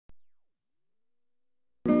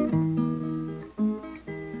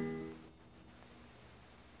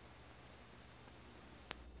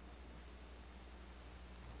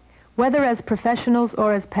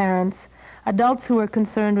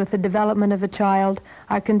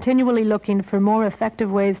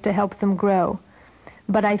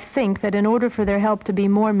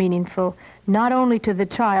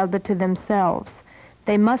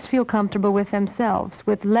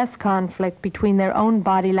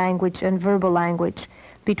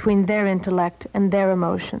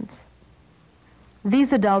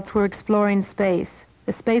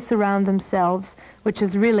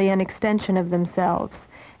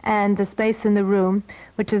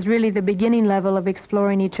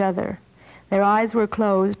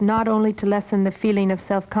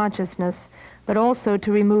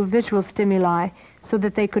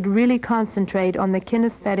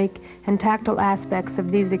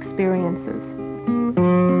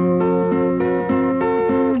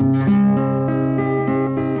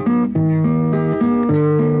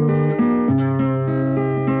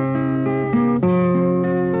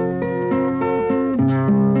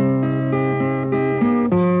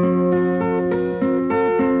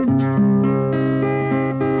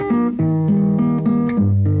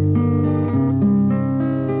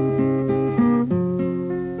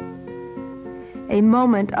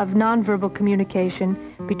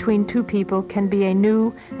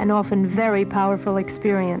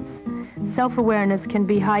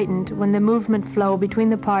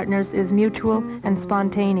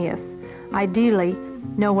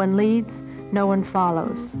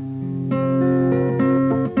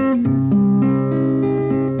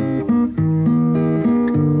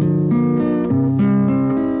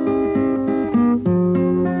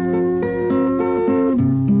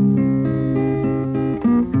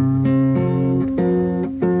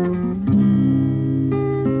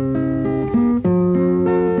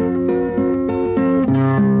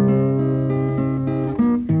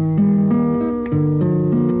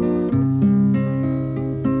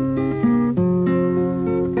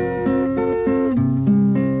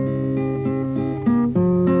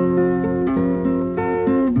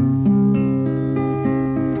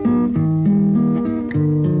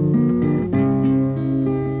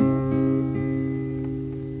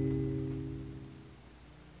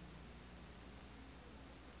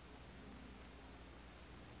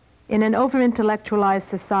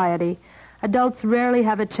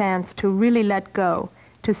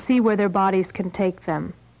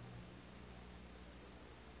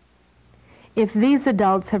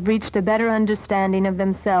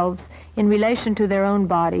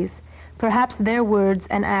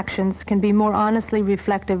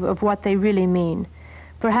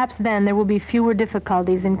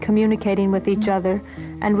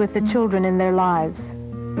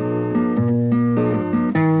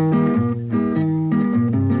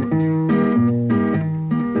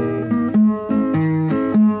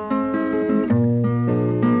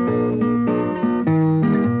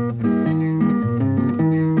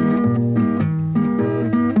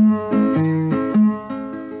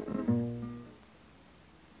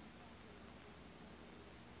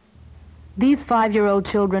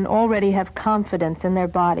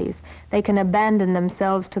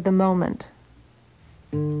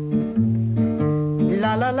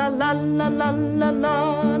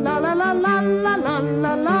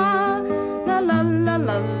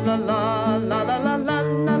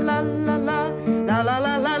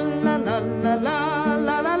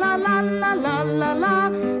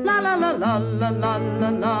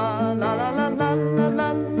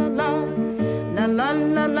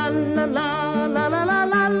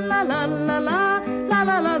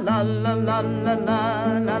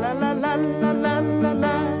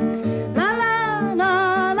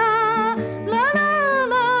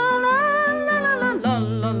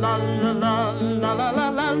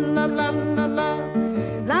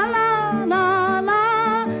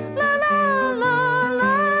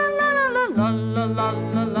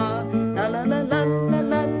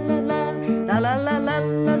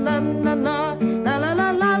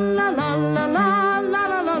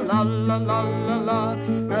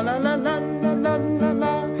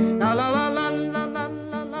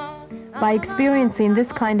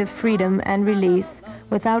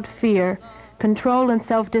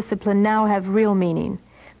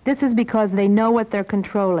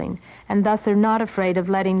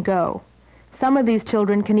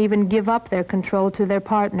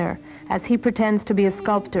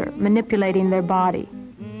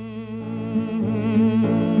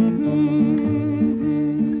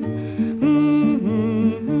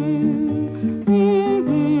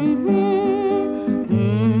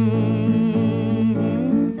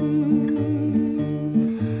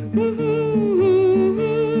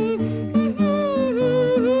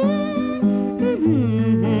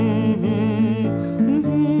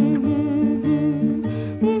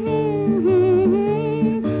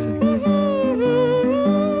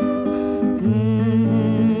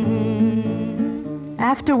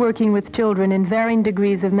After working with children in varying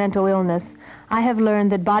degrees of mental illness, I have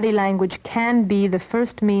learned that body language can be the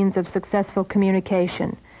first means of successful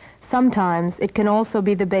communication. Sometimes it can also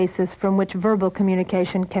be the basis from which verbal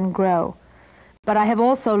communication can grow. But I have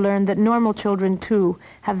also learned that normal children, too,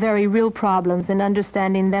 have very real problems in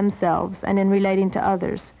understanding themselves and in relating to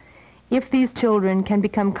others. If these children can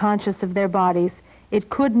become conscious of their bodies,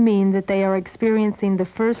 it could mean that they are experiencing the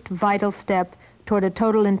first vital step toward a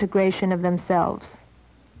total integration of themselves.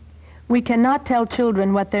 We cannot tell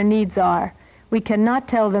children what their needs are. We cannot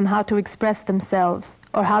tell them how to express themselves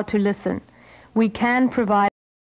or how to listen. We can provide